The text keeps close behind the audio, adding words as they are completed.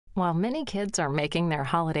While many kids are making their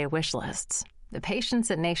holiday wish lists, the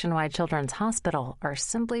patients at Nationwide Children's Hospital are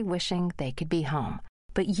simply wishing they could be home.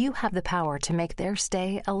 But you have the power to make their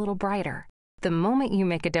stay a little brighter. The moment you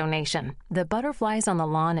make a donation, the butterflies on the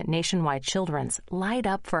lawn at Nationwide Children's light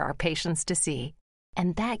up for our patients to see.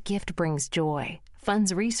 And that gift brings joy,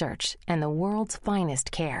 funds research, and the world's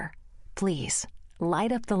finest care. Please,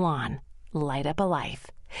 light up the lawn. Light up a life.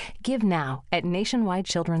 Give now at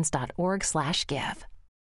nationwidechildrens.org/give.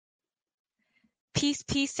 Peace,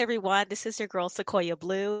 peace, everyone. This is your girl, Sequoia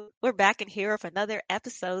Blue. We're back in here with another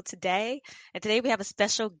episode today. And today we have a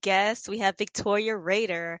special guest. We have Victoria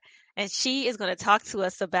Rader, and she is going to talk to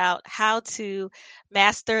us about how to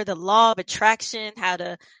master the law of attraction, how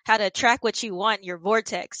to attract what you want in your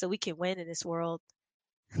vortex so we can win in this world.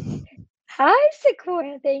 Hi,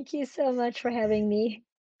 Sequoia. Thank you so much for having me.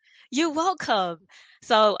 You're welcome.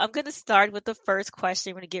 So I'm going to start with the first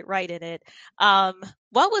question. We're going to get right in it.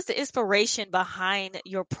 What was the inspiration behind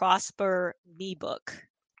your Prosper Me book?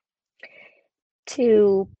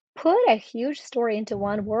 To put a huge story into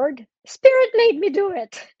one word, Spirit made me do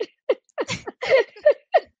it.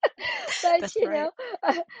 But That's right.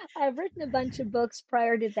 I've written a bunch of books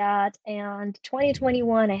prior to that, and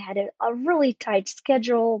 2021, I had a really tight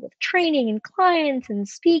schedule with training and clients and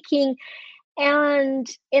speaking.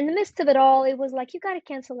 And in the midst of it all, it was like, you got to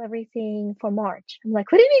cancel everything for March. I'm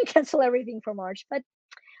like, what do you mean cancel everything for March? But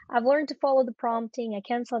I've learned to follow the prompting. I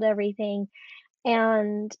canceled everything.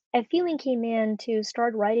 And a feeling came in to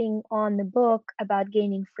start writing on the book about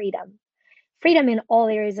gaining freedom. Freedom in all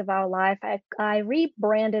areas of our life. I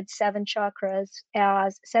rebranded 7 chakras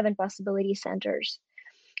as 7 possibility centers,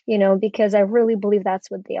 because I really believe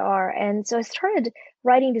that's what they are. And so I started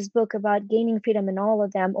writing this book about gaining freedom in all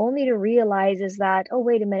of them, only to realize is that, oh,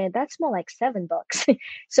 wait a minute, that's more like 7 books.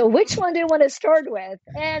 So which one do I want to start with?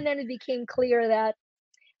 And then it became clear that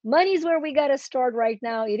money's where we got to start right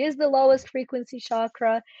now. It is the lowest frequency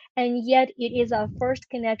chakra, and yet it is our first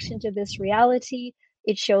connection to this reality.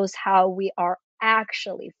 It shows how we are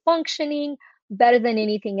actually functioning better than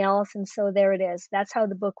anything else. And so there it is. That's how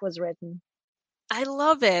the book was written. I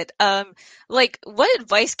love it. What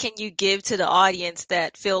advice can you give to the audience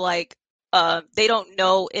that feel like they don't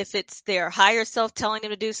know if it's their higher self telling them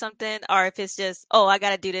to do something, or if it's just, oh, I got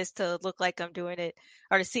to do this to look like I'm doing it,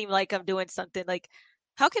 or to seem like I'm doing something? Like,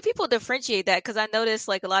 how can people differentiate that? Because I notice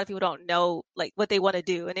like a lot of people don't know like what they want to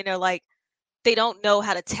do, and then they're like, they don't know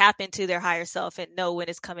how to tap into their higher self and know when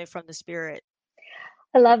it's coming from the spirit.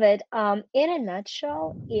 I love it. In a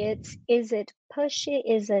nutshell, is it pushy?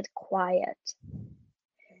 Is it quiet?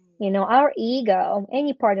 Our ego,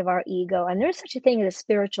 any part of our ego, and there's such a thing as a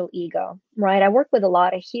spiritual ego, right? I work with a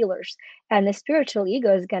lot of healers, and the spiritual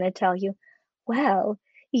ego is going to tell you, well,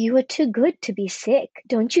 you are too good to be sick.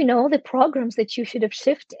 Don't you know the programs that you should have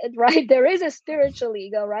shifted, right? There is a spiritual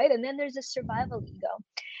ego, right? And then there's a survival ego.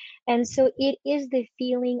 And so it is the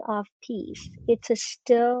feeling of peace. It's a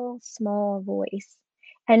still small voice,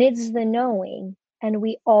 and it's the knowing, and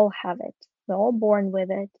we all have it. We're all born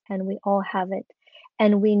with it, and we all have it.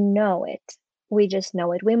 And we know it. We just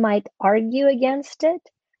know it. We might argue against it,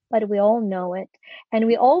 but we all know it. And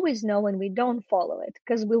we always know when we don't follow it,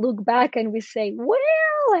 because we look back and we say, well,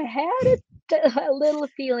 I had it, a little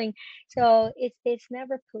feeling. So it's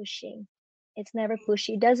never pushing. It's never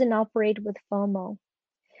pushy. It doesn't operate with FOMO.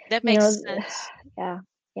 That You makes know, sense. yeah,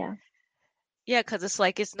 yeah. Yeah, because it's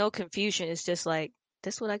like it's no confusion. It's just like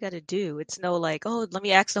this is what I got to do. It's no like, oh, let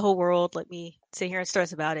me ask the whole world. Let me sit here and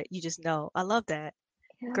stress about it. You just know. I love that.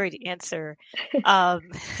 Yeah. Great answer.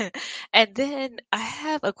 Um, and then I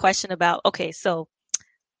have a question about, okay, so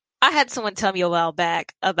I had someone tell me a while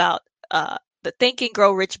back about the Think and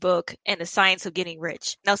Grow Rich book and the Science of Getting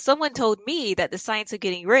Rich. Now, someone told me that the Science of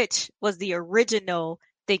Getting Rich was the original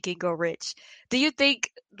Think and Grow Rich. Do you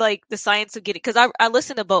think like the Science of Getting, because I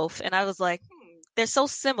listened to both and I was like, they're so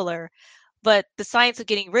similar, but the Science of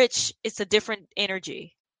Getting Rich, it's a different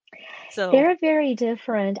energy. So, They're very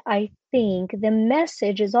different. I think the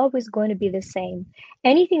message is always going to be the same.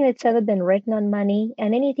 Anything that's ever been written on money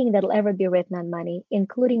and anything that'll ever be written on money,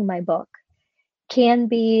 including my book, can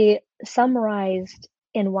be summarized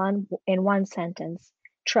in one sentence.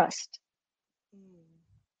 Trust.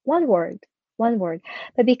 One word. One word.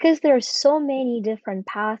 But because there are so many different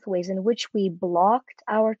pathways in which we blocked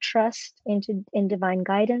our trust in divine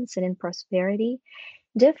guidance and in prosperity,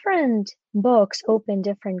 different books open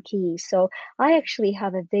different keys. So I actually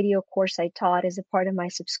have a video course I taught as a part of my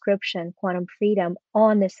subscription, Quantum Freedom,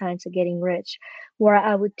 on the science of getting rich, where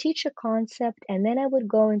I would teach a concept and then I would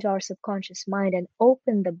go into our subconscious mind and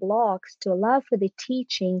open the blocks to allow for the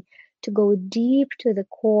teaching to go deep to the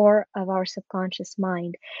core of our subconscious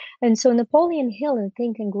mind. And so Napoleon Hill in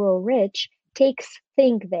Think and Grow Rich takes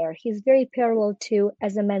think there. He's very parallel to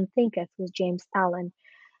As a Man Thinketh with James Allen.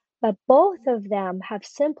 But both of them have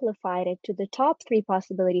simplified it to the top three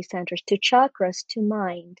possibility centers, to chakras, to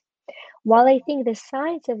mind. While I think the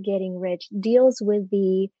science of getting rich deals with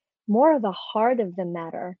the more of a heart of the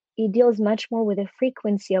matter, it deals much more with the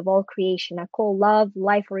frequency of all creation. I call love,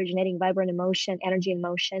 life originating vibrant emotion, energy in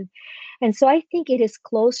motion. And so I think it is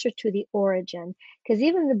closer to the origin, because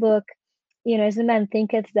even the book, As a Man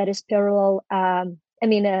Thinketh, that is parallel.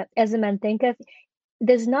 As a Man Thinketh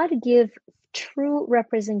does not give true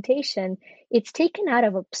representation. It's taken out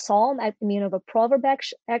of a psalm, of a proverb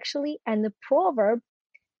actually, and the proverb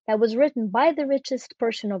that was written by the richest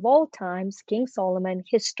person of all times, King Solomon,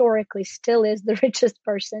 historically still is the richest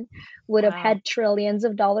person, would have had trillions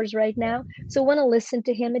of dollars right now. So want to listen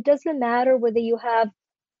to him. It doesn't matter whether you have,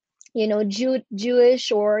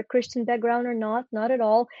 Jewish or Christian background or not at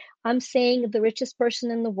all. I'm saying the richest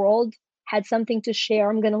person in the world had something to share.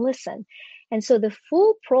 I'm going to listen. And so the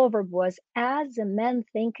full proverb was, as a man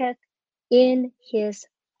thinketh in his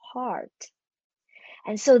heart.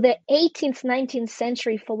 And so the 18th, 19th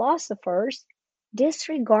century philosophers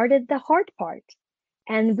disregarded the heart part.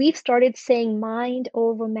 And we've started saying mind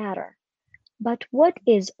over matter. But what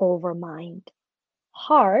is over mind?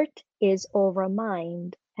 Heart is over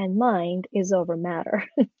mind, and mind is over matter.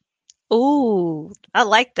 Ooh, I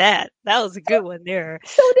like that. That was a good one there.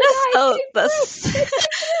 So did I.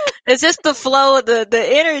 It's just the flow of the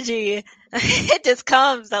energy. It just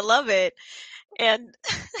comes. I love it. And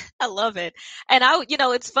I love it. And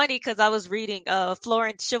it's funny because I was reading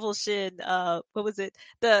Florence Scovel-Shinn, what was it?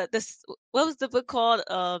 What was the book called?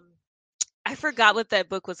 I forgot what that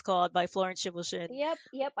book was called by Florence Scovel-Shinn.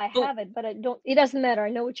 Yep, I have it, but it doesn't matter. I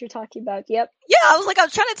know what you're talking about. Yep. Yeah, I'm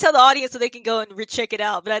trying to tell the audience so they can go and check it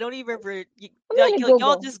out, but I don't even remember.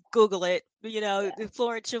 Y'all just Google it,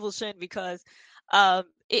 Florence Scovel-Shinn, because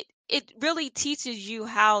it really teaches you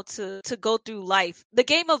how to go through life, the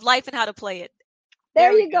game of life, and how to play it.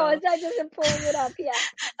 There you go. I just pulling it up. Yeah.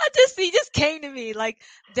 He just came to me like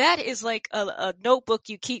that is like a notebook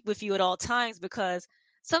you keep with you at all times, because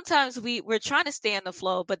sometimes we're trying to stay in the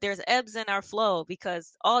flow, but there's ebbs in our flow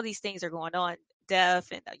because all these things are going on,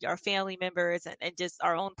 death and our family members and just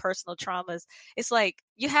our own personal traumas. It's like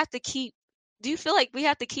do you feel like we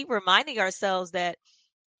have to keep reminding ourselves that,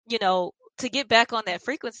 to get back on that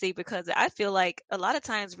frequency? Because I feel like a lot of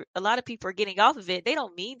times a lot of people are getting off of it. They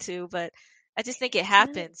don't mean to, but I just think it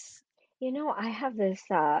happens. I have this,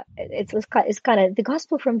 it's kind of the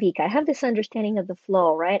gospel from Vika. I have this understanding of the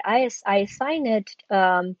flow, right? I assign it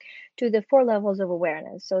to the 4 levels of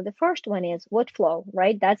awareness. So the first one is what flow,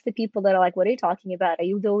 right? That's the people that are like, what are you talking about? Are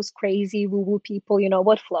you those crazy woo-woo people?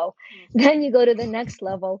 What flow? Mm-hmm. Then you go to the next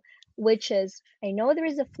level, which is, I know there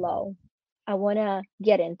is a flow. I want to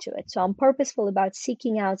get into it. So I'm purposeful about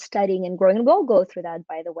seeking out, studying, and growing. And we'll go through that,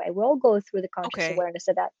 by the way. We'll go through the conscious awareness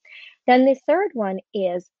of that. Then the third one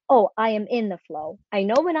is, I am in the flow. I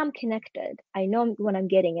know when I'm connected. I know when I'm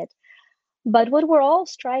getting it. But what we're all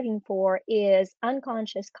striving for is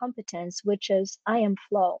unconscious competence, which is I am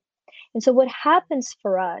flow. And so what happens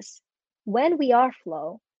for us when we are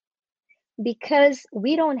flow, because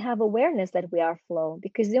we don't have awareness that we are flow,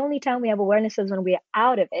 because the only time we have awareness is when we are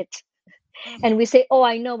out of it. And we say,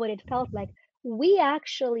 I know what it felt like. We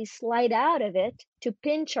actually slide out of it to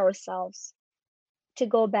pinch ourselves to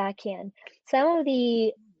go back in. Some of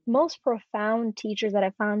the most profound teachers that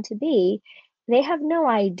I found to be, they have no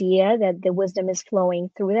idea that the wisdom is flowing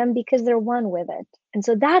through them because they're one with it. And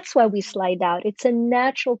so that's why we slide out. It's a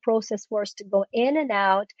natural process for us to go in and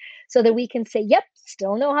out so that we can say, yep,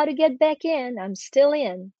 still know how to get back in. I'm still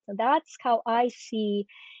in. So that's how I see,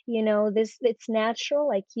 it's natural.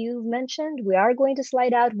 Like you mentioned, we are going to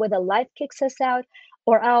slide out, whether life kicks us out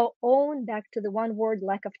or our own, back to the one word,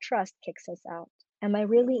 lack of trust, kicks us out. Am I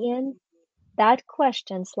really in? That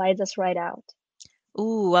question slides us right out.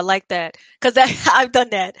 Ooh, I like that, because I've done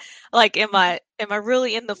that. Like, am I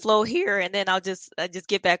really in the flow here? And then I just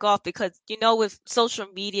get back off, because with social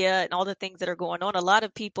media and all the things that are going on, a lot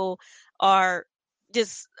of people are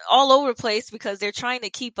just all over the place because they're trying to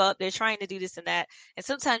keep up. They're trying to do this and that, and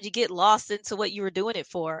sometimes you get lost into what you were doing it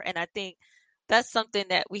for. And I think that's something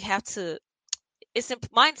that we have to.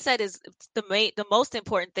 Mindset is the most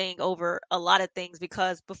important thing over a lot of things,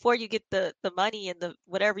 because before you get the money and the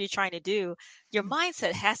whatever you're trying to do, your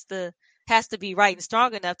mindset has to be right and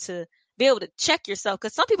strong enough to be able to check yourself,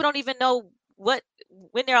 because some people don't even know when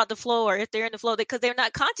they're out the flow or if they're in the flow, because they're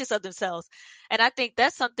not conscious of themselves. And I think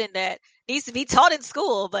that's something that needs to be taught in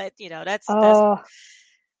school, but that's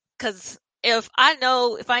because if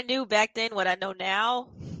I knew back then what I know now,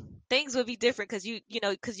 things would be different because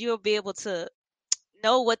because you'll be able to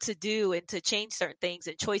know what to do and to change certain things,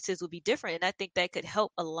 and choices would be different. And I think that could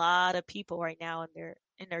help a lot of people right now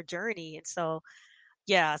in their journey. And so,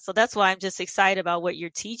 yeah, so that's why I'm just excited about what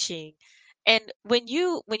you're teaching. And when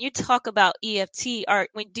you talk about EFT,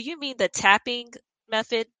 do you mean the tapping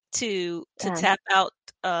method to Yeah. tap out?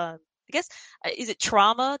 I guess is it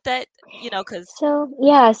trauma that because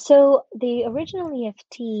So the original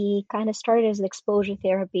EFT kind of started as exposure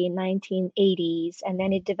therapy in 1980s, and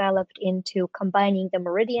then it developed into combining the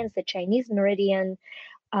meridians, the Chinese meridian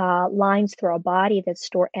lines through our body that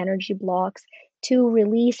store energy blocks to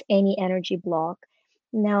release any energy block.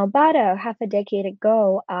 Now, about a half a decade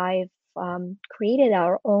ago, I've created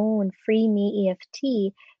our own Free Me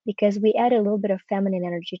EFT because we add a little bit of feminine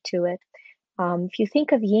energy to it. If you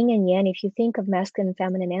think of yin and yang, if you think of masculine and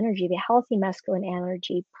feminine energy, the healthy masculine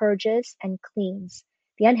energy purges and cleans.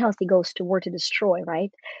 The unhealthy goes toward to destroy,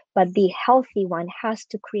 right? But the healthy one has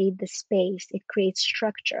to create the space. It creates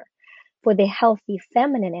structure. For the healthy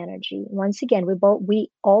feminine energy, once again,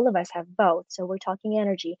 we all of us have both. So we're talking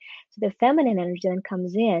energy. So the feminine energy then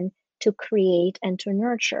comes in to create and to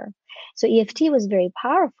nurture. So EFT was very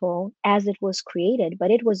powerful as it was created, but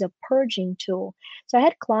it was a purging tool. So I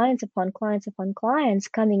had clients upon clients upon clients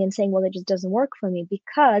coming and saying, well, it just doesn't work for me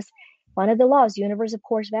because one of the laws, universe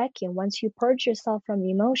abhors vacuum. Once you purge yourself from the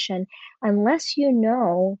emotion, unless you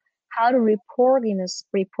know how to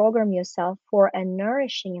reprogram yourself for a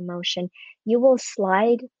nourishing emotion, you will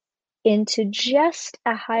slide into just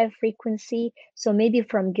a higher frequency. So maybe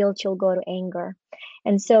from guilt, you'll go to anger.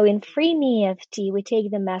 And so in Free Me EFT, we take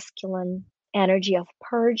the masculine energy of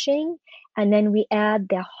purging, and then we add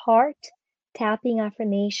the heart tapping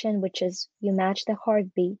affirmation, which is you match the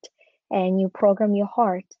heartbeat and you program your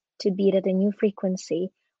heart to beat at a new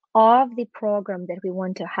frequency of the program that we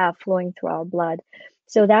want to have flowing through our blood.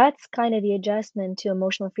 So that's kind of the adjustment to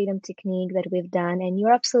emotional freedom technique that we've done. And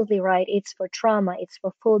you're absolutely right. It's for trauma, it's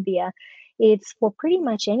for phobia, it's for pretty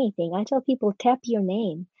much anything. I tell people tap your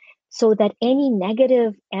name so that any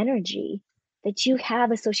negative energy that you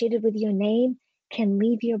have associated with your name can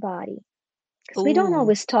leave your body. Because we don't ooh.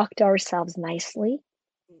 always talk to ourselves nicely,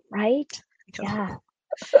 right? Yeah.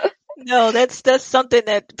 No, that's something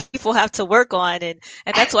that people have to work on, and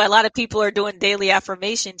that's why a lot of people are doing daily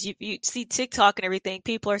affirmations. You see TikTok and everything,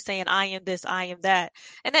 people are saying I am this, I am that.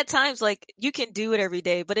 And at times like you can do it every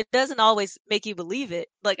day, but it doesn't always make you believe it.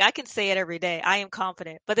 Like I can say it every day, I am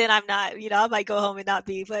confident, but then I'm not, I might go home and not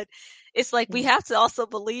be, but it's like we Yeah. have to also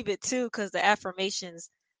believe it too, because the affirmations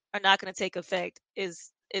are not going to take effect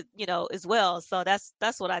as well. So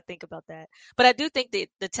that's what I think about that. But I do think that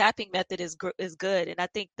the tapping method is good, and I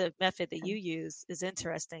think the method that you use is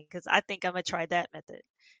interesting because I think I'm gonna try that method.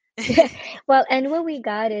 Well, and what we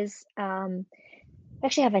got is I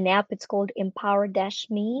actually have an app. It's called Empower Dash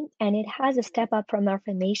Me, and it has a step up from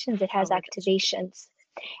affirmations. It has Power dash. activations.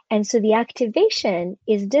 And so the activation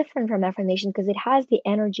is different from affirmation because it has the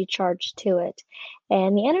energy charge to it.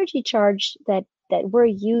 And the energy charge that we're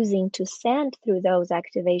using to send through those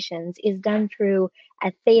activations is done through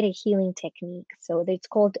a theta healing technique. So it's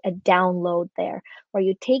called a download there, where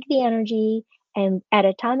you take the energy and at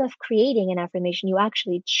a time of creating an affirmation, you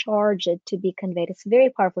actually charge it to be conveyed. It's a very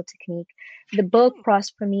powerful technique. The book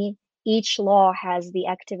Prosper Me, each law has the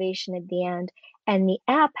activation at the end. And the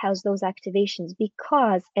app has those activations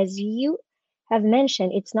because, as you have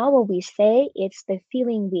mentioned, it's not what we say, it's the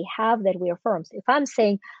feeling we have that we affirm. So if I'm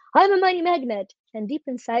saying, I'm a money magnet, and deep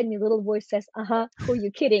inside me, little voice says, who are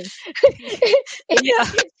you kidding? Yeah.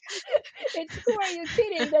 It's who are you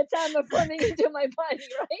kidding? That's how I'm affirming into my body,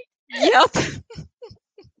 Yep.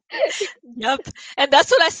 Yep. And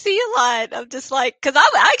that's what I see a lot. I'm just like, because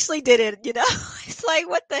I actually did it. It's like,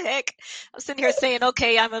 what the heck? I'm sitting here saying,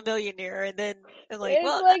 okay, I'm a millionaire. And then I'm like, It's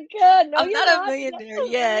well, like, no, I'm you're not a not. millionaire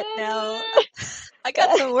yet. Now I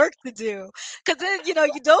got some work to do. Because then, you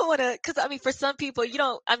don't want to, because I mean, for some people, you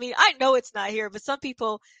don't, I mean, I know it's not here, but some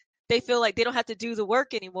people, they feel like they don't have to do the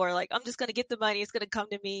work anymore. Like, I'm just going to get the money. It's going to come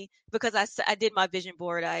to me because I did my vision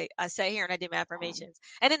board. I sat here and I did my affirmations.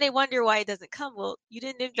 And then they wonder why it doesn't come. Well, you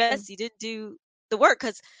didn't True. invest. You didn't do the work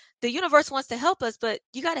because the universe wants to help us, but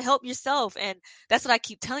you got to help yourself. And that's what I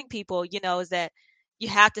keep telling people, is that you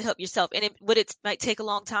have to help yourself. And it might take a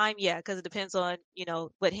long time? Yeah, because it depends on,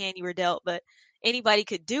 what hand you were dealt. But anybody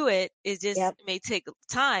could do it. It just Yep. may take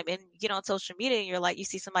time. And you get on social media and you're like, you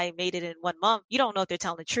see somebody made it in 1 month. You don't know if they're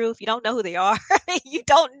telling the truth. You don't know who they are. You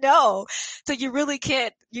don't know. So you really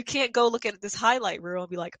can't go look at this highlight reel and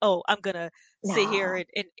be like, oh, I'm going to sit here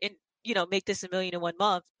No. and make this 1 million in 1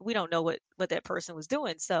 month. We don't know what that person was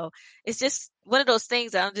doing. So it's just one of those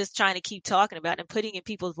things that I'm just trying to keep talking about and putting in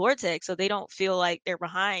people's vortex so they don't feel like they're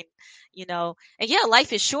behind, and yeah,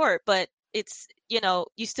 life is short, but it's,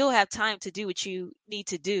 you still have time to do what you need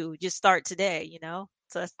to do. Just start today.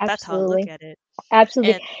 So that's how I look Absolutely. at it.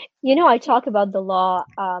 Absolutely. And I talk about the law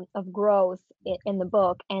of growth in the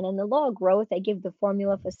book, and in the law of growth, I give the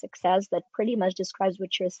formula for success that pretty much describes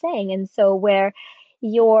what you're saying. And so, where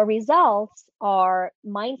your results are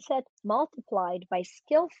mindset multiplied by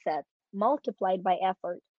skill set multiplied by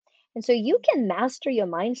effort. And so, you can master your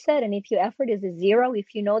mindset, and if your effort is a zero,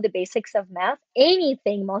 if you know the basics of math,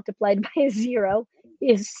 anything multiplied by zero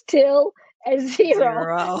is still a zero.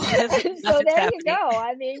 zero, And so, nothing's there you happening. go.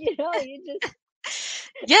 I mean, you just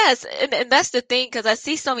Yes, and that's the thing, because I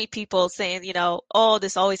see so many people saying, oh,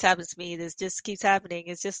 this always happens to me. This just keeps happening.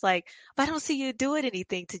 It's just like, but I don't see you doing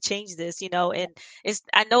anything to change this, and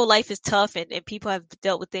I know life is tough and people have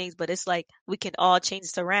dealt with things, but it's like we can all change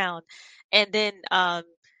this around. And then, and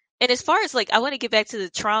as far as like, I want to get back to the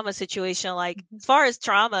trauma situation. Like, as far as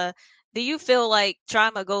trauma, do you feel like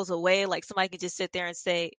trauma goes away? Like somebody can just sit there and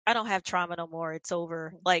say, I don't have trauma no more. It's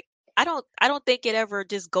over. Like, I don't think it ever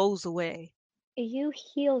just goes away. you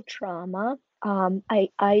heal trauma.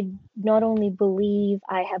 I not only believe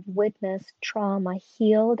I have witnessed trauma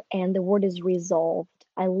healed, and the word is resolved.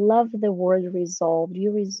 I love the word resolved.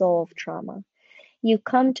 You resolve trauma. You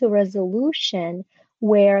come to resolution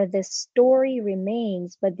where the story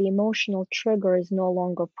remains, but the emotional trigger is no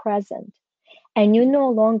longer present. And you no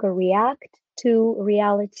longer react to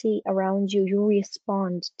reality around you, you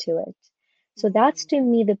respond to it. So that's to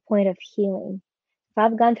me the point of healing. If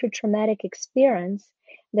I've gone through traumatic experience,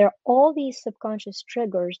 there are all these subconscious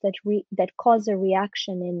triggers that cause a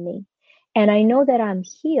reaction in me. And I know that I'm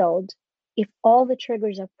healed if all the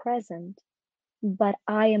triggers are present, but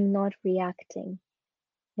I am not reacting.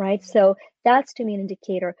 Right? So that's to me an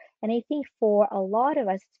indicator. And I think for a lot of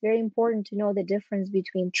us, it's very important to know the difference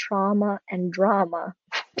between trauma and drama.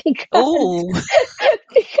 because Oh,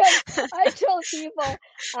 because I tell people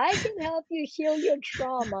I can help you heal your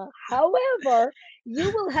trauma. However,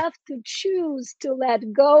 you will have to choose to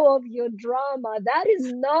let go of your drama. That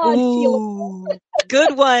is not healable. ooh,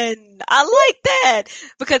 good one. I like that,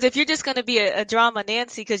 because if you're just going to be a drama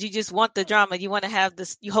Nancy because you just want the drama, you want to have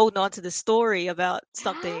this, you holding on to the story about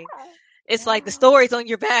something. It's like the Yeah. story's on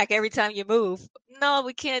your back every time you move. No,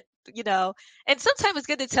 we can't, and sometimes it's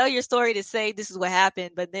good to tell your story to say this is what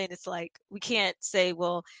happened, but then it's like we can't say,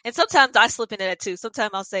 well, and sometimes I slip into that too.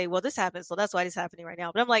 Sometimes I'll say, well, this happened, so that's why it's happening right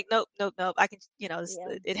now. But I'm like, nope, nope, nope. I can, Yeah.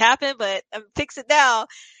 it happened, but I'm fix it now.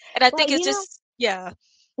 And I Well, think it's just, yeah.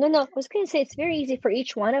 no, I was going to say it's very easy for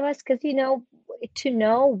each one of us because, to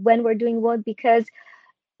know when we're doing what, because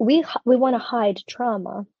we want to hide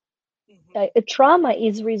trauma. Mhm, Trauma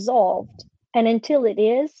is resolved, and until it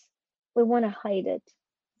is, we want to hide it.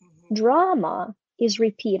 mhm. Drama is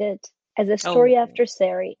repeated as a story Oh, after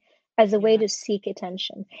story, as a way yeah, to seek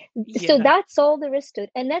attention. So yeah. that's all there is to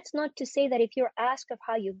it. And that's not to say that if you're asked of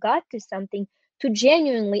how you got to something, to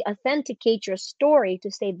genuinely authenticate your story,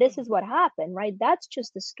 to say this is what happened, right? That's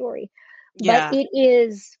just the story. But Yeah. it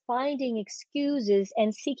is finding excuses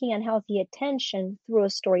and seeking unhealthy attention through a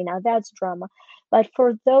story. Now that's drama. But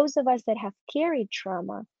for those of us that have carried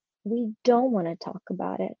trauma, we don't want to talk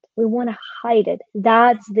about it. We want to hide it.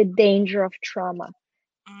 That's the danger of trauma.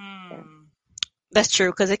 Yeah, Mm. That's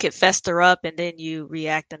true, because it could fester up and then you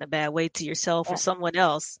react in a bad way to yourself or yeah, someone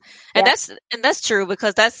else. And yeah. that's true,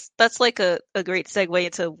 because that's like a great segue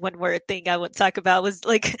into one word thing I would talk about was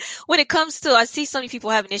like when it comes to, I see so many people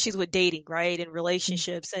having issues with dating, right? And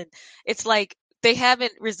relationships, and it's like they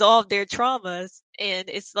haven't resolved their traumas, and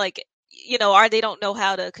it's like, or they don't know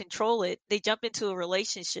how to control it. They jump into a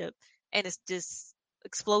relationship and it's just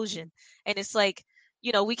explosion. And it's like,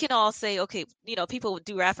 we can all say, okay, people would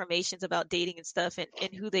do affirmations about dating and stuff, and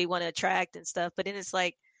who they want to attract and stuff. But then it's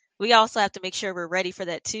like, we also have to make sure we're ready for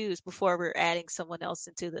that too, before we're adding someone else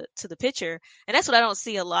into the picture. And that's what I don't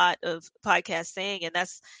see a lot of podcasts saying. And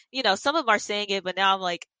that's, some of them are saying it, but now I'm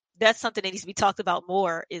like, that's something that needs to be talked about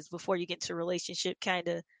more, is before you get into a relationship, kind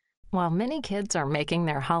of. While many kids are making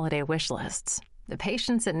their holiday wish lists, the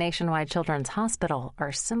patients at Nationwide Children's Hospital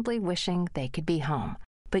are simply wishing they could be home.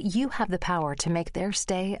 But you have the power to make their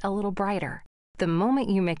stay a little brighter. The moment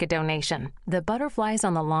you make a donation, the butterflies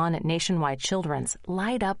on the lawn at Nationwide Children's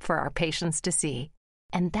light up for our patients to see.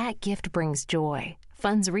 And that gift brings joy,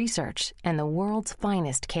 funds research, and the world's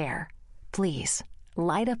finest care. Please,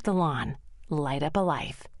 light up the lawn. Light up a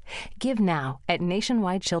life. Give now at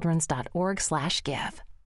nationwidechildrens.org/give.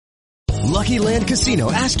 Lucky Land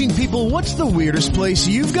Casino, asking people, what's the weirdest place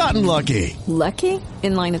you've gotten lucky? Lucky?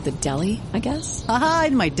 In line at the deli, I guess? Aha,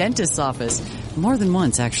 in my dentist's office. More than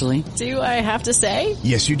once, actually. Do I have to say?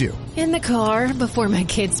 Yes, you do. In the car before my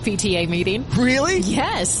kids' PTA meeting. Really?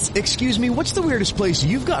 Yes. Excuse me, what's the weirdest place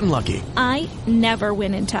you've gotten lucky? I never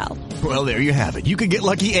win and tell. Well, there you have it. You can get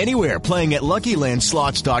lucky anywhere, playing at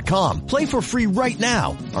LuckyLandSlots.com. Play for free right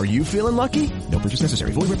now. Are you feeling lucky? No purchase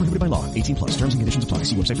necessary. Void where prohibited by law. 18 plus. Terms and conditions apply.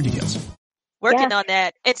 See website for details. Working on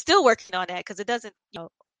that. It's still working on that because it doesn't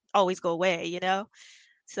always go away,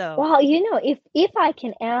 So Well, if I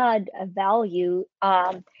can add a value,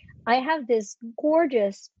 I have this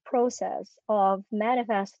gorgeous process of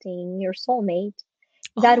manifesting your soulmate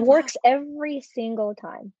that works every single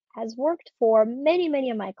time. Has worked for many,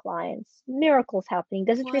 many of my clients. Miracles happening.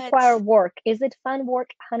 Does it require work? Is it fun work?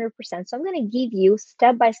 100%. So I'm going to give you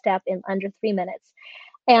step by step in under 3 minutes.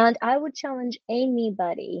 And I would challenge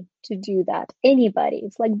anybody to do that. Anybody.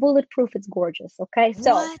 It's like bulletproof. It's gorgeous. Okay.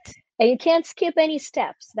 So, and you can't skip any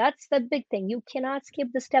steps. That's the big thing. You cannot skip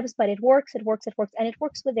the steps, but it works. It works. It works. And it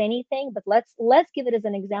works with anything. But let's give it as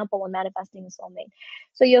an example of manifesting a soulmate.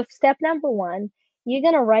 So you have step number 1. You're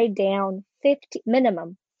going to write down 50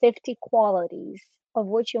 qualities of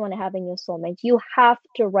what you want to have in your soulmate. You have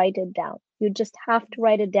to write it down. You just have to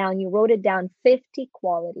write it down. You wrote it down, 50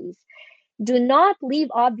 qualities. Do not leave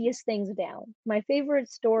obvious things down. My favorite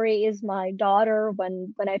story is my daughter.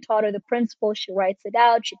 When I taught her the principle, she writes it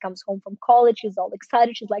out. She comes home from college. She's all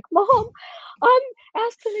excited. She's like, Mom, I'm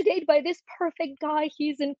asked on a date by this perfect guy.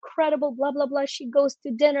 He's incredible, blah, blah, blah. She goes to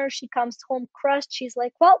dinner. She comes home crushed. She's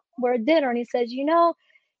like, well, we're at dinner. And he says,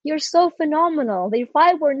 you're so phenomenal. If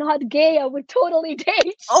I were not gay, I would totally date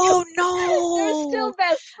you. Oh, no. They're still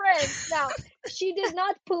best friends. Now, she did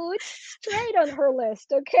not put straight on her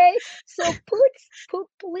list, okay? So put,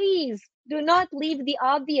 please, do not leave the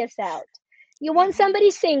obvious out. You want somebody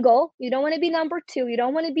single. You don't want to be number 2. You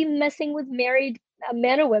don't want to be messing with married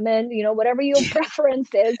men or women, whatever your preference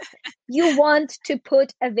is. You want to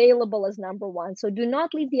put available as number 1. So do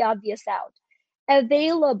not leave the obvious out.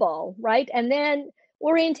 Available, right? And then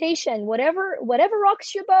orientation, whatever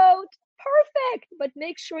rocks your boat, perfect, but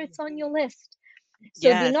make sure it's on your list. So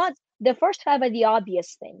do not, the first 5 are the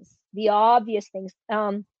obvious things,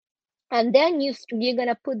 and then you're going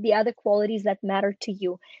to put the other qualities that matter to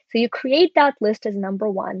you. So you create that list as number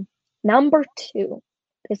 1. Number 2,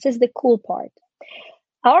 this is the cool part.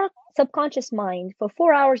 Our subconscious mind, for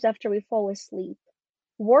 4 hours after we fall asleep,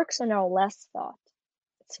 works on our last thought.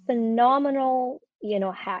 It's phenomenal,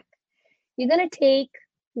 hack. You're going to take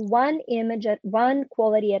one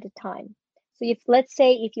quality at a time. So let's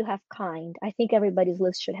say if you have kind, I think everybody's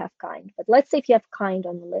list should have kind, but let's say if you have kind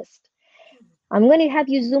on the list, I'm going to have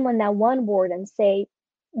you zoom on that one word and say,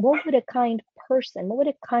 what would a kind person, what would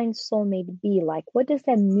a kind soulmate be like? What does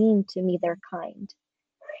that mean to me, they're kind?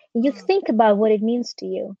 You think about what it means to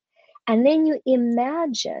you, and then you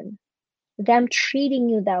imagine them treating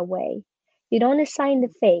you that way. You don't assign the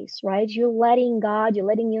face, right? You're letting God, you're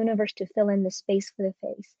letting the universe to fill in the space for the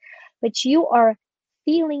face. But you are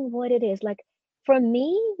feeling what it is. Like for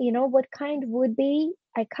me, what kind would be,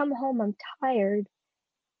 I come home, I'm tired,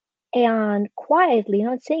 and quietly,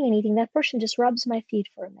 not saying anything, that person just rubs my feet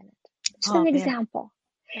for a minute. Just an example.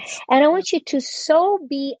 And I want you to so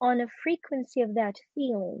be on a frequency of that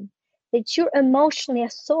feeling that you're emotionally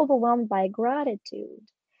so overwhelmed by gratitude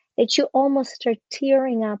that you almost start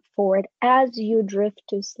tearing up for it as you drift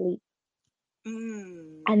to sleep.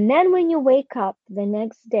 And then when you wake up the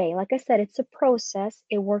next day, like I said, it's a process.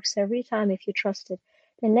 It works every time if you trust it.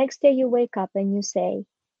 The next day you wake up and you say,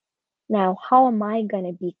 now, how am I going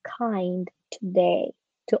to be kind today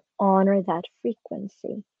to honor that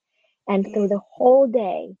frequency? And through the whole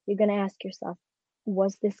day, you're going to ask yourself,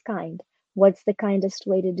 was this kind? What's the kindest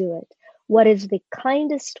way to do it? What is the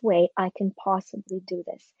kindest way I can possibly do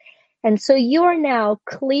this? And so you are now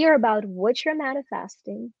clear about what you're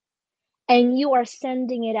manifesting, and you are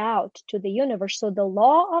sending it out to the universe. So the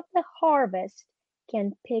law of the harvest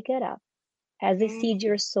can pick it up as a seed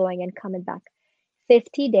you're sowing and coming back.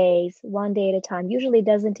 50 days, one day at a time. Usually it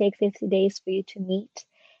doesn't take 50 days for you to meet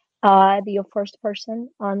your first person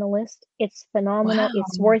on the list. It's phenomenal. Wow.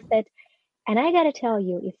 It's worth it. And I got to tell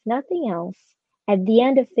you, if nothing else, at the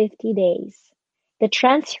end of 50 days, the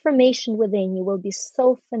transformation within you will be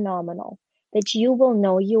so phenomenal that you will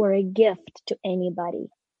know you are a gift to anybody.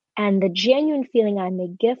 And the genuine feeling I'm a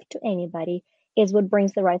gift to anybody is what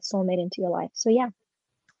brings the right soulmate into your life. So yeah.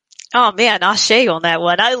 Oh man, ashe on that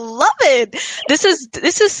one. I love it. This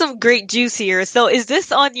is some great juice here. So is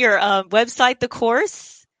this on your website, the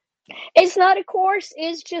course? It's not a course,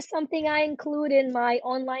 it's just something I include in my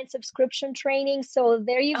online subscription training. So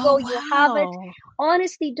there you Oh, go, you have it. wow.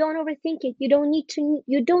 Honestly, don't overthink it. You don't need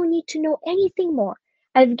to know anything more.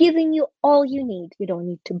 I've given you all you need. You don't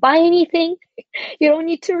need to buy anything. You don't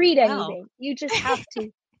need to read Wow. anything. You just have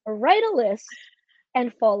to write a list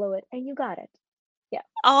and follow it, and you got it. Yeah.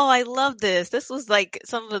 Oh, I love this. This was like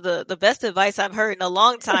some of the best advice I've heard in a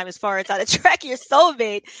long time as far as how to track your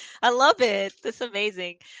soulmate. I love it. That's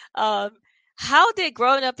amazing. Um, how did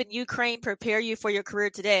growing up in Ukraine prepare you for your career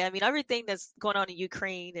today? I mean, everything that's going on in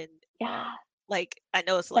Ukraine and Yeah. like I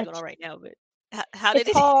know it's a lot going on Such right now, but how did It's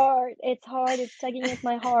it? hard. It's hard. It's tugging at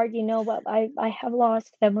my heart. You know what? I have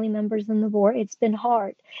lost family members in the war. It's been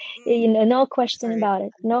hard. You Mm, know, no question sorry. about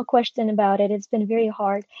it. No question about it. It's been very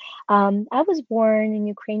hard. I was born in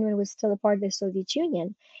Ukraine when it was still a part of the Soviet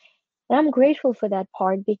Union. And I'm grateful for that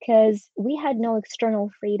part because we had no external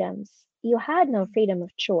freedoms. You had no freedom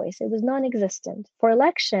of choice. It was non-existent. For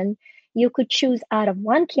election, you could choose out of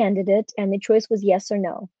one candidate and the choice was yes or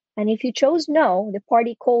no. And if you chose no, the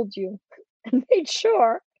party called you and made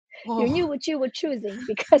sure you knew Oh, what you were choosing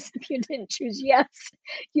because if you didn't choose yes,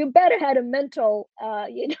 you better had a mental,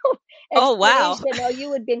 oh wow. explanation or you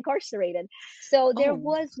would be incarcerated. So there Oh,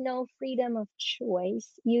 was no freedom of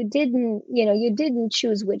choice. You didn't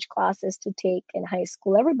choose which classes to take in high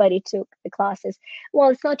school. Everybody took the classes. Well,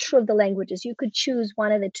 it's not true of the languages. You could choose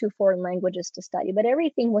one of the two foreign languages to study, but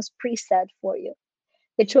everything was preset for you.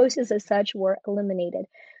 The choices as such were eliminated.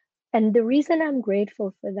 And the reason I'm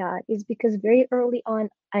grateful for that is because very early on,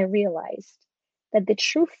 I realized that the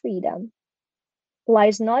true freedom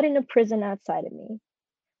lies not in a prison outside of me,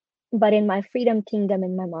 but in my freedom kingdom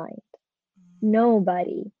in my mind.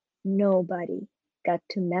 Nobody, nobody got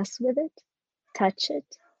to mess with it, touch it,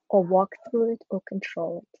 or walk through it or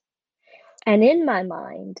control it. And in my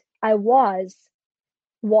mind, I was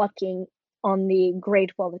walking on the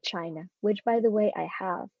Great Wall of China, which, by the way, I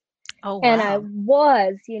have. oh And I wow.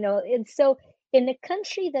 was, and so in a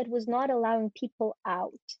country that was not allowing people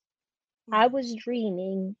out, I Mm, was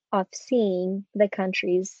dreaming of seeing the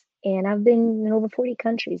countries, and I've been in over 40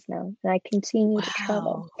 countries now, and I continue to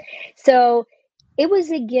travel. wow. So it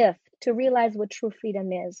was a gift to realize what true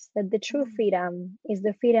freedom is, that the true Mm, freedom is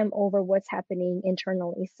the freedom over what's happening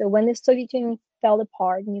internally. So when the Soviet Union fell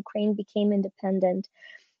apart and Ukraine became independent,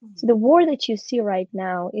 so mm, the war that you see right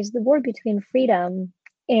now is the war between freedom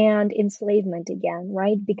and enslavement again,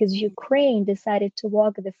 right? Because mm, Ukraine decided to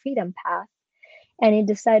walk the freedom path and it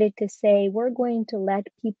decided to say, we're going to let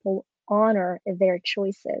people honor their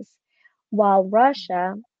choices, while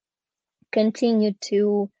Russia continued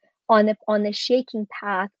to on the shaking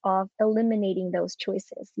path of eliminating those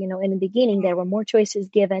choices. In the beginning, there were more choices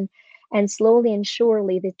given, and slowly and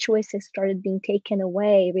surely, the choices started being taken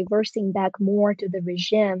away, reversing back more to the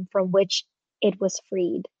regime from which it was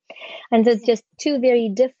freed. And so it's mm. just two very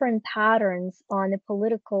different patterns on the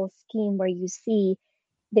political scheme where you see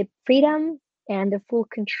the freedom and the full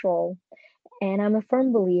control. And I'm a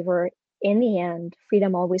firm believer in the end,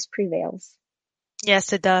 freedom always prevails.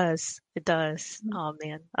 Yes, it does. It does. Oh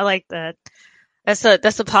man, I like that.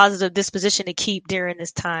 That's a positive disposition to keep during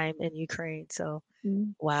this time in Ukraine. So,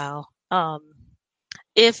 Mm-hmm. wow.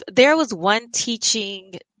 If there was one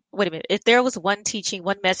teaching, wait a minute, if there was one teaching,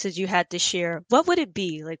 one message you had to share, what would it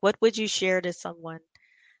be? Like, what would you share to someone?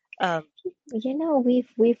 Um,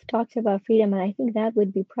 We've talked about freedom, and I think that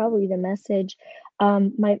would be probably the message.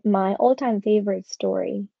 My all-time favorite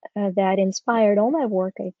story that inspired all my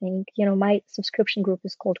work, I think, my subscription group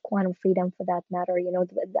is called Quantum Freedom for that matter.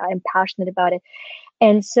 I'm passionate about it.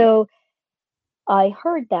 And so I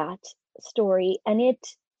heard that story, and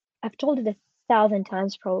I've told it 1,000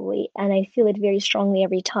 times probably, and I feel it very strongly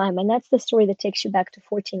every time. And that's the story that takes you back to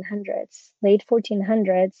 1400s, late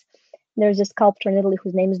 1400s. There's a sculptor in Italy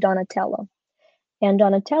whose name is Donatello. And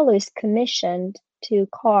Donatello is commissioned to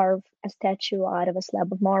carve a statue out of a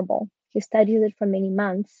slab of marble. He studies it for many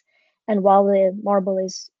months, and while the marble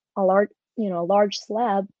is a large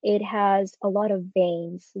slab, it has a lot of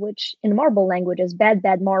veins, which in marble language is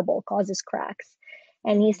bad marble, causes cracks.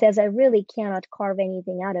 And he mm, says, I really cannot carve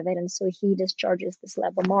anything out of it, and so he discharges the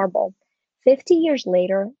slab of marble. 50 years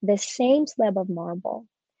later, the same slab of marble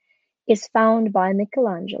is found by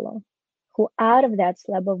Michelangelo, who out of that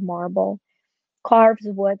slab of marble carves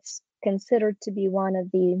what's considered to be one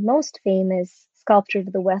of the most famous sculptures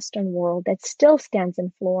of the Western world that still stands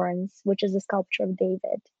in Florence, which is the sculpture of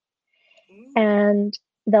David. mm. And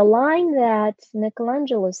the line that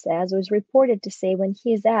Michelangelo says, was reported to say when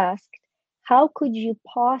he is asked, how could you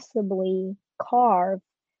possibly carve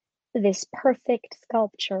this perfect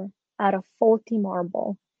sculpture out of faulty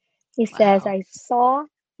marble? He says, Wow. I saw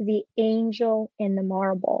the angel in the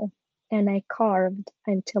marble, and I carved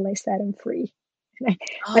until I set him free. And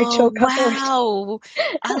I Oh, choke up every time. wow.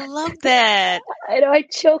 I love that. I know I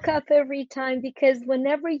choke up every time because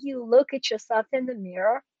whenever you look at yourself in the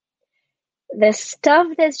mirror, the stuff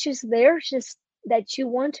that's just there, just that you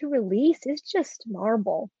want to release, is just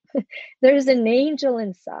marble. There's an angel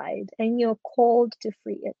inside, and you're called to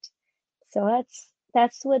free it. So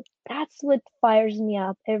that's what fires me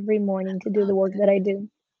up every morning to do the Love work that. that I do.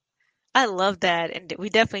 I love that. And we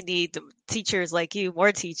definitely need teachers like you,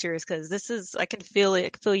 more teachers, because I can feel it. I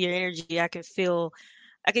can feel your energy. I can just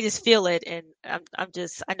feel it. And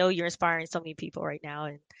I know you're inspiring so many people right now.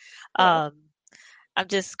 And Well, um, I'm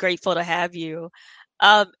just grateful to have you.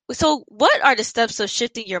 So what are the steps of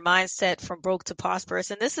shifting your mindset from broke to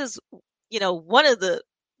prosperous? And this is, one of the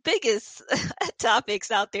biggest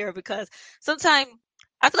topics out there because sometimes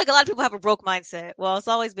I feel like a lot of people have a broke mindset. Well, it's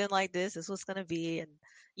always been like this. This is what's going to be. And,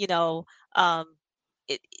 you know, um,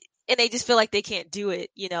 it, and they just feel like they can't do it,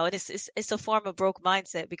 and it's a form of broke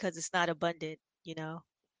mindset because it's not abundant.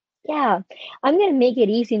 yeah, I'm gonna make it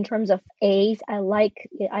easy in terms of A's. I like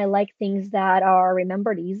things that are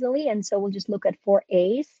remembered easily, and so we'll just look at 4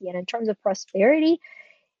 A's. In terms of prosperity,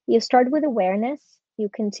 you start with awareness, you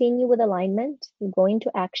continue with alignment, you go into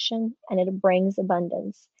action, and it brings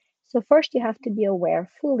abundance. So first, you have to be aware,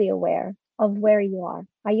 fully aware of where you are.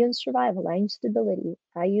 Are you in survival? Are you in stability?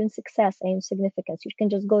 Are you in success? Are you in significance? You can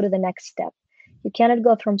just go to the next step. You cannot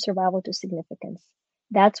go from survival to significance.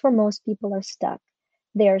 That's where most people are stuck.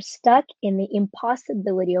 They are stuck in the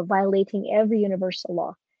impossibility of violating every universal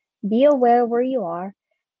law. Be aware where you are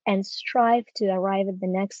and strive to arrive at the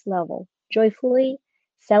next level joyfully,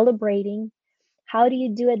 celebrating. How do you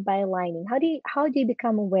do it? By aligning. How do you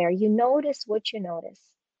become aware? You notice what you notice.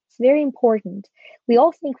 It's very important. We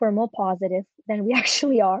all think we're more positive than we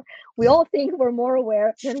actually are. We all think we're more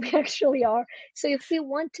aware than we actually are. So if we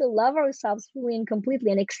want to love ourselves fully and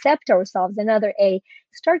completely and accept ourselves, another A,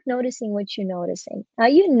 start noticing what you're noticing. Are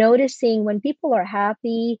you noticing when people are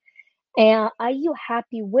happy? And are you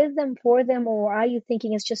happy with them, for them, or are you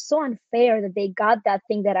thinking it's just so unfair that they got that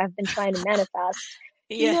thing that I've been trying to manifest?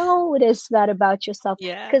 Yeah. Notice that about yourself,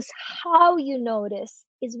 Yeah. because how you notice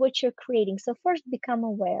is what you're creating. So first become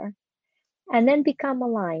aware and then become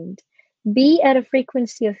aligned. Be at a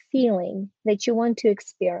frequency of feeling that you want to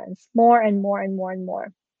experience more and more and more and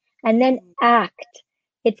more. And then act.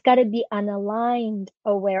 It's got to be an aligned,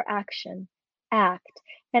 aware action. Act.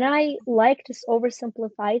 And I like to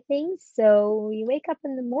oversimplify things. So you wake up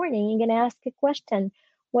in the morning, you're going to ask a question.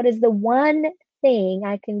 What is the one thing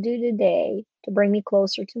I can do today to bring me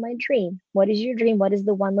closer to my dream? What is your dream? What is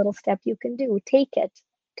the one little step you can do? Take it.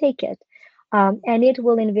 Take it. And it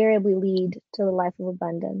will invariably lead to the life of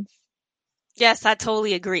abundance. Yes, I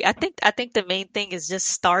totally agree. I think the main thing is just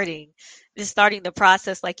starting the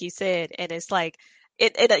process, like you said. And it's like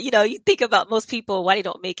you think about most people why they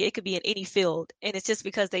don't make it. It could be in any field, and it's just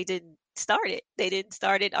because they didn't start it. They didn't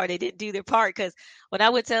start it, or they didn't do their part. Because when I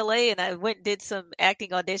went to LA and I went and did some acting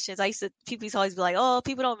auditions, people used to always be like, "Oh,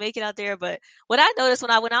 people don't make it out there." But what I noticed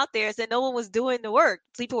when I went out there is that no one was doing the work.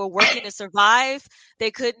 People were working to survive. They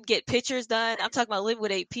couldn't get pictures done. I'm talking about living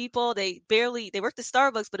with 8 people. They worked at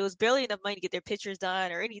Starbucks, but it was barely enough money to get their pictures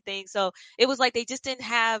done or anything. So it was like they just didn't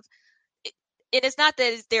have, and it's not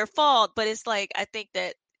that it's their fault, but it's like, I think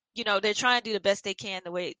that, they're trying to do the best they can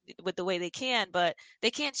with the way they can, but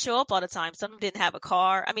they can't show up all the time. Some of them didn't have a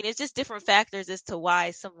car. I mean, it's just different factors as to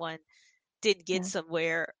why someone didn't get Yeah.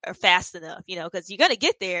 somewhere or fast enough, because you're going to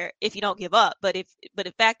get there if you don't give up. But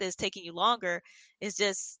the fact that it's taking you longer is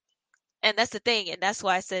just, and that's the thing. And that's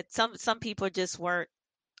why I said some people just weren't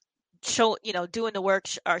doing the work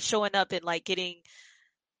or showing up and like getting,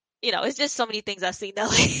 it's just so many things I've seen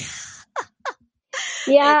that and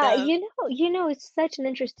Yeah, it's such an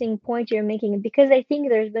interesting point you're making because I think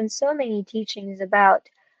there's been so many teachings about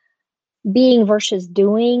being versus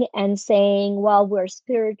doing and saying, well, we're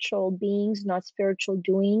spiritual beings, not spiritual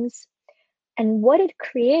doings. And what it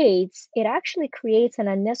actually creates an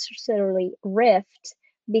unnecessarily rift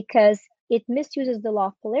because it misuses the law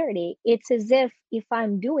of polarity. It's as if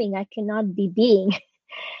I'm doing, I cannot be being.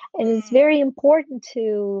 And it's very important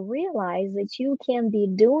to realize that you can be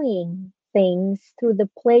doing things through the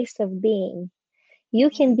place of being. You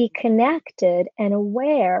can be connected and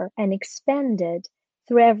aware and expanded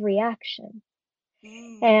through every action.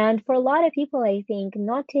 And for a lot of people, I think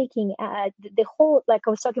not taking the whole, like I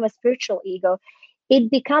was talking about spiritual ego, it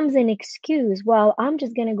becomes an excuse. Well, I'm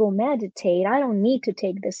just going to go meditate. I don't need to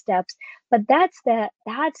take the steps. But that's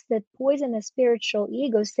the poisonous spiritual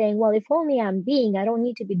ego saying, well, if only I'm being, I don't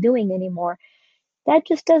need to be doing anymore. That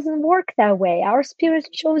just doesn't work that way. Our spirits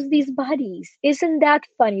chose these bodies. Isn't that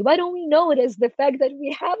funny? Why don't we notice the fact that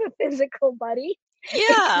we have a physical body? It's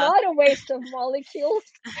Yeah. not a waste of molecules.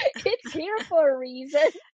 It's here for a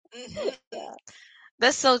reason. Mhm. Yeah.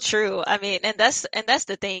 That's so true. I mean, and that's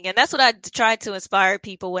the thing. And that's what I tried to inspire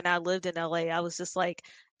people when I lived in LA. I was just like,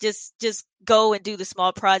 just go and do the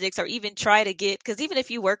small projects, or even try to get, because even if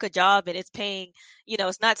you work a job and it's paying,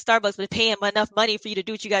 it's not Starbucks, but it's paying enough money for you to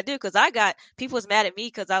do what you got to do. Because people was mad at me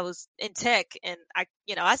because I was in tech, and I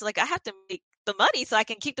was like, I have to make the money so I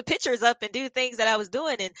can keep the pictures up and do things that I was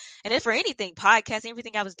doing, and then for anything, podcasting,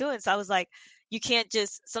 everything I was doing. So I was like, you can't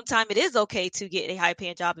just, sometimes it is okay to get a high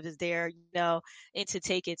paying job if it's there, and to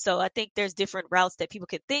take it. So I think there's different routes that people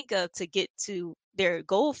can think of to get to their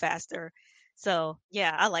goal faster. So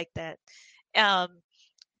yeah, I like that. Um,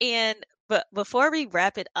 and but before we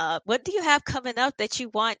wrap it up, what do you have coming up that you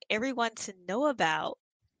want everyone to know about?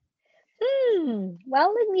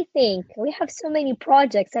 Well, let me think. We have so many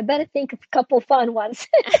projects. I better think of a couple fun ones.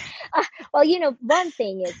 Well, one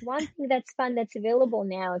thing that's fun that's available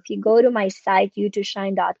now. If you go to my site,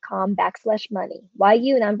 you2shine.com/money,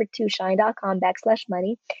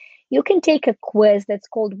 you2shine.com/money, you can take a quiz that's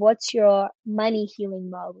called What's Your Money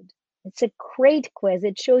Healing Mode? It's a great quiz.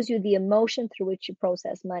 It shows you the emotion through which you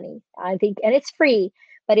process money. I think, and it's free,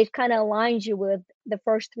 but it kind of aligns you with the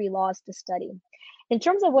first 3 laws to study. In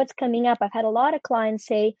terms of what's coming up, I've had a lot of clients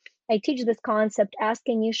say, I teach this concept,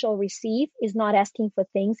 asking you shall receive is not asking for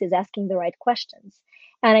things, is asking the right questions.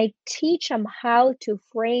 And I teach them how to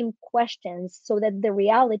frame questions so that the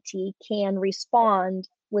reality can respond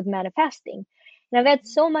with manifesting. And I've had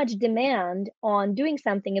so much demand on doing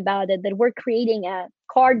something about it that we're creating a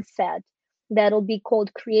card set that'll be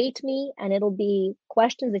called Create Me, and it'll be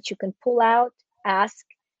questions that you can pull out, ask,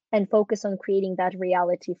 and focus on creating that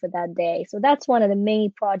reality for that day. So that's one of the many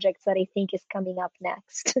projects that I think is coming up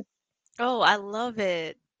next. Oh, I love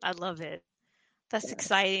it. I love it. That's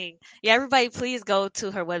exciting. Yeah, everybody, please go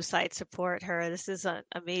to her website, support her. This is an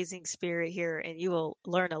amazing spirit here, and you will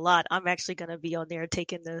learn a lot. I'm actually going to be on there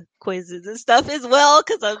taking the quizzes and stuff as well,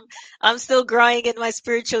 because I'm still growing in my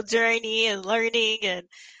spiritual journey and learning, and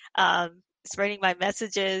spreading my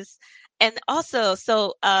messages. And also,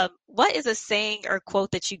 so what is a saying or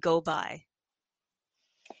quote that you go by?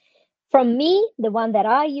 From me, the one that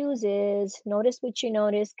I use is notice what you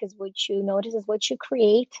notice, because what you notice is what you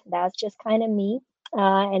create. That's just kind of me.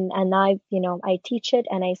 And I teach it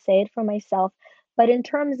and I say it for myself. But in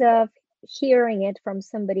terms of hearing it from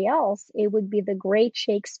somebody else, it would be the great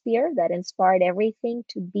Shakespeare that inspired everything: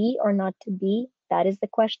 to be or not to be. That is the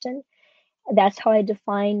question. That's how I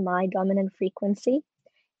define my dominant frequency.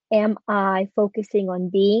 Am I focusing on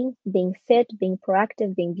being fit, being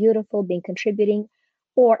proactive, being beautiful, being contributing?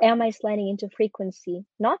 Or am I sliding into frequency,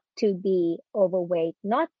 not to be overweight,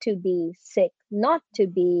 not to be sick, not to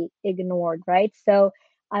be ignored, right? So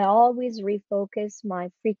I always refocus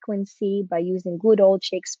my frequency by using good old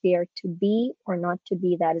Shakespeare: to be or not to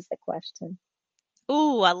be. That is the question.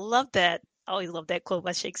 Ooh, I love that. I always love that quote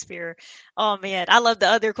by Shakespeare. Oh man, I love the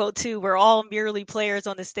other quote too. We're all merely players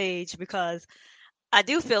on the stage, because I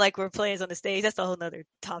do feel like we're players on the stage. That's a whole nother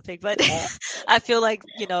topic, but Yeah. I feel like,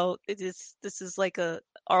 this is like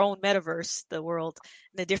our own metaverse, the world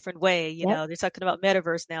in a different way. Yep. They're talking about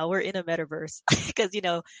metaverse now. We're in a metaverse because,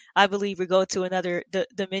 I believe we go to another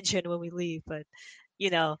dimension when we leave, but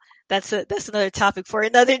that's another topic for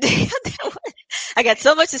another day. On that one. I got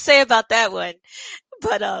so much to say about that one.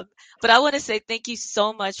 But I want to say thank you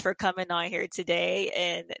so much for coming on here today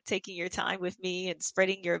and taking your time with me and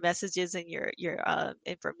spreading your messages and your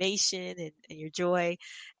information and your joy.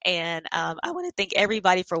 And I want to thank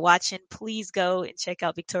everybody for watching. Please go and check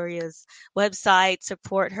out Victoria's website,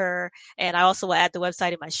 support her. And I also will add the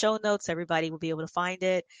website in my show notes. Everybody will be able to find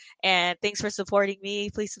it. And thanks for supporting me.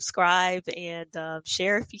 Please subscribe and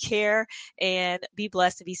share if you care. And be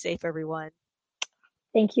blessed and be safe, everyone.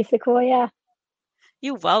 Thank you, Sequoia.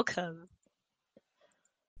 You're welcome.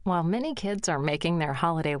 While many kids are making their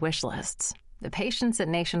holiday wish lists, the patients at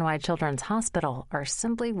Nationwide Children's Hospital are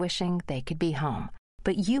simply wishing they could be home.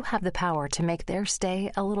 But you have the power to make their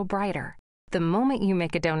stay a little brighter. The moment you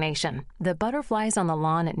make a donation, the butterflies on the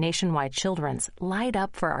lawn at Nationwide Children's light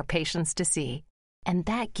up for our patients to see. And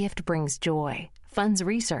that gift brings joy, funds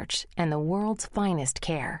research, and the world's finest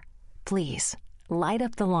care. Please, light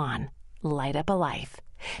up the lawn. Light up a life.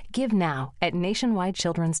 Give now at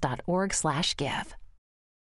nationwidechildrens.org/give.